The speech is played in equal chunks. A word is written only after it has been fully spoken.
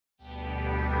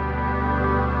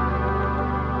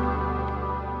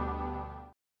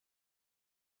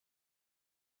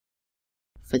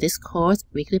For this chord,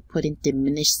 we're going to put in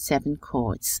diminished 7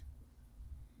 chords.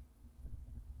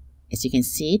 As you can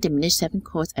see, diminished 7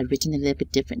 chords are written a little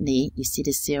bit differently. You see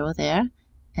the 0 there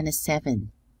and a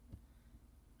 7.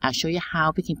 I'll show you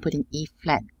how we can put in E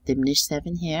flat diminished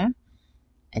 7 here,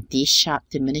 a D sharp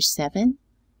diminished 7,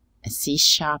 a C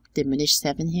sharp diminished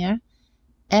 7 here,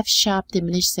 F sharp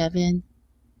diminished 7,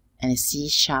 and a C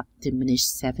sharp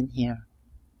diminished 7 here.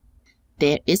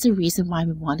 There is a reason why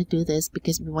we want to do this,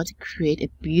 because we want to create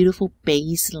a beautiful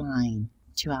bass line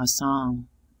to our song.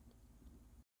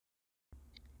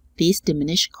 These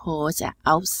diminished chords are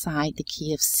outside the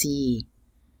key of C.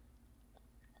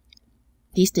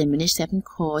 These diminished 7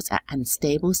 chords are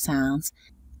unstable sounds,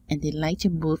 and they like to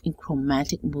move in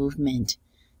chromatic movement.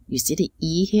 You see the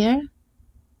E here,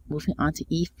 moving on to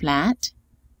E flat,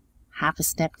 half a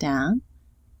step down,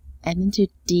 and into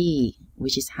D,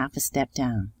 which is half a step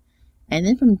down. And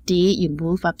then from D, you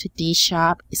move up to D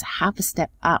sharp, is half a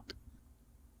step up.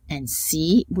 And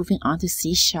C, moving on to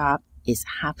C sharp, is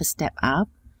half a step up.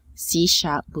 C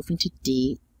sharp, moving to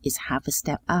D, is half a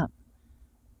step up.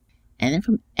 And then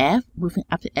from F, moving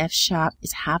up to F sharp,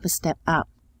 is half a step up.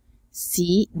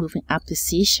 C, moving up to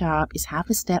C sharp, is half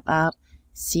a step up.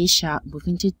 C sharp,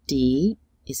 moving to D,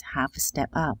 is half a step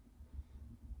up.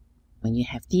 When you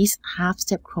have these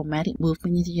half-step chromatic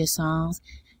movement into your songs,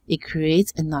 it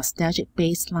creates a nostalgic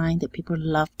bass line that people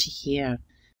love to hear.